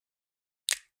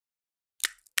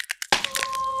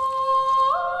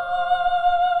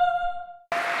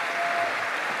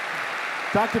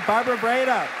Dr. Barbara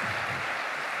Vreede.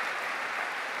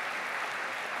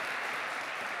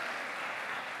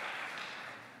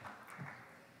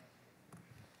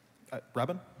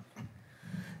 Robin?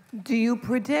 Do you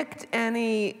predict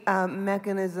any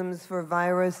mechanisms for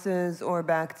viruses or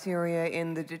bacteria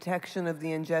in the detection of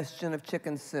the ingestion of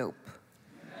chicken soup?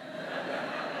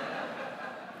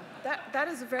 That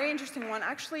is a very interesting one.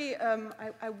 Actually,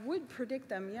 I would predict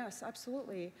them, yes,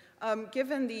 absolutely.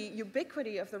 Given the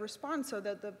ubiquity of the response, so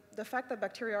that the fact that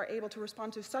bacteria are able to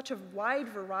respond to such a wide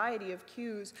variety of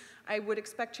cues, I would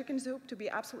expect chicken soup to be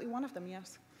absolutely one of them,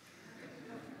 yes.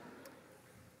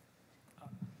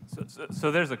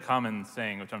 So there's a common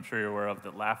saying, which I'm sure you're aware of,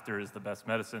 that laughter is the best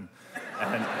medicine.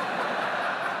 And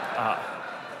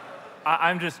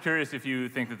I'm just curious if you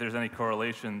think that there's any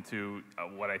correlation to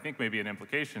what I think may be an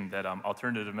implication that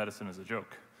alternative medicine is a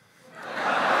joke.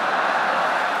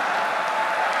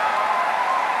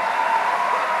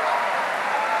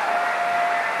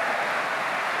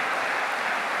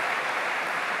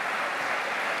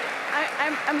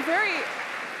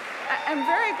 I'm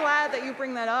very glad that you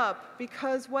bring that up,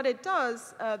 because what it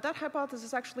does, that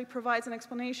hypothesis actually provides an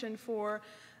explanation for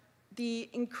the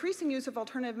increasing use of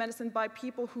alternative medicine by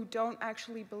people who don't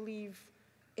actually believe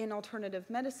in alternative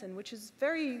medicine, which is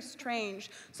very strange.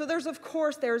 So there's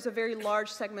a very large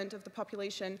segment of the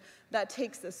population that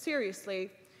takes this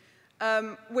seriously,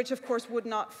 which of course would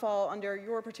not fall under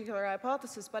your particular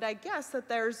hypothesis, but I guess that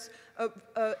there's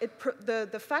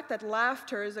the fact that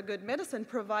laughter is a good medicine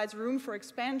provides room for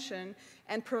expansion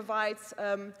and provides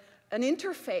an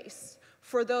interface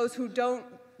for those who don't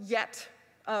yet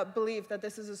believe that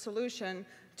this is a solution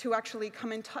to actually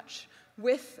come in touch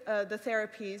with the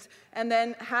therapies and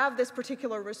then have this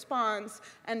particular response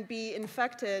and be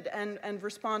infected and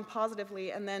respond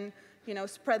positively and then, you know,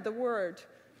 spread the word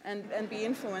and be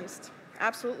influenced.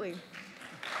 Absolutely.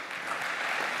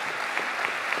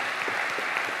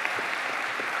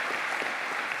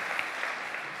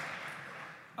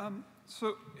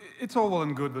 So it's all well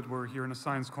and good that we're here in a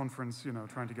science conference, you know,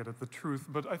 trying to get at the truth,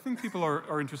 but I think people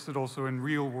are interested also in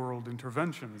real-world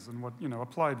interventions and what, you know,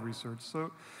 applied research. So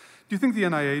do you think the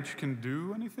NIH can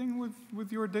do anything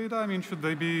with your data? I mean, should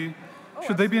they be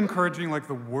encouraging like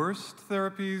the worst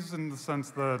therapies in the sense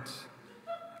that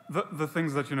the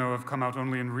things that, you know, have come out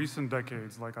only in recent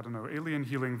decades, like, I don't know, alien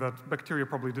healing, that bacteria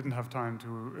probably didn't have time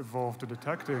to evolve to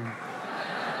detecting?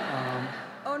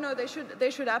 Oh no, they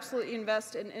should absolutely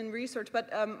invest in research,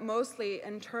 but mostly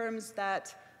in terms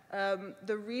that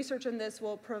the research in this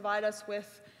will provide us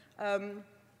with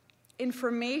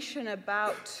information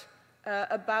about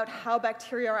how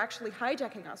bacteria are actually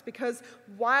hijacking us. Because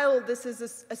while this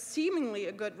is a seemingly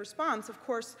a good response, of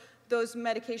course, those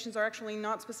medications are actually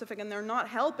not specific and they're not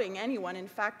helping anyone. In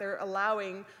fact, they're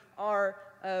allowing our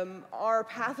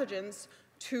pathogens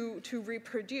to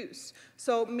reproduce.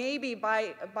 So maybe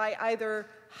by either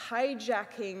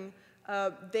hijacking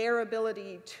their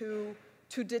ability to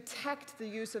detect the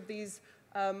use of these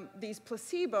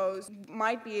placebos,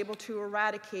 might be able to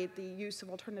eradicate the use of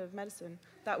alternative medicine.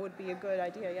 That would be a good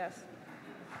idea, yes.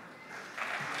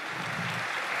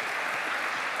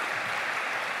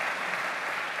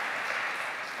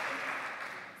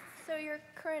 So your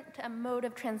current mode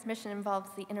of transmission involves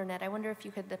the internet. I wonder if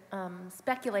you could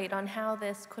speculate on how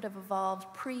this could have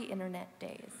evolved pre-internet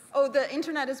days. Oh, the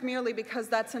internet is merely because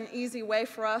that's an easy way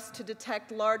for us to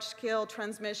detect large-scale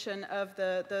transmission of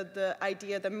the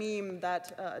idea, the meme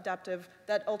that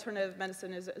that alternative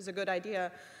medicine is a good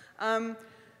idea.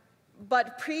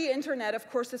 But pre-internet, of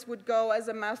course, this would go as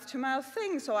a mouth-to-mouth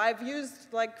thing. So I've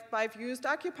used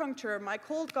acupuncture. My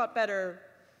cold got better.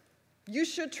 You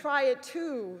should try it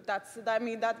too.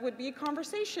 That would be a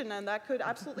conversation, and that could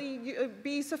absolutely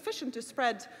be sufficient to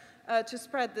spread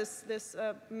this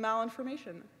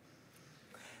malinformation.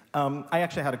 I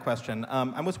actually had a question.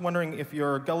 I was wondering if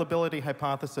your gullibility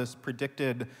hypothesis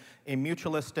predicted a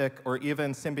mutualistic or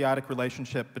even symbiotic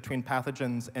relationship between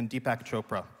pathogens and Deepak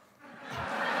Chopra.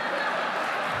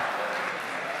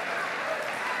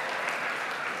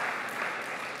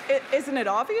 Isn't it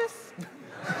obvious?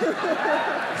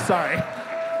 Sorry.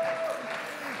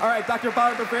 All right, Dr.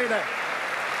 Barbara Vreede.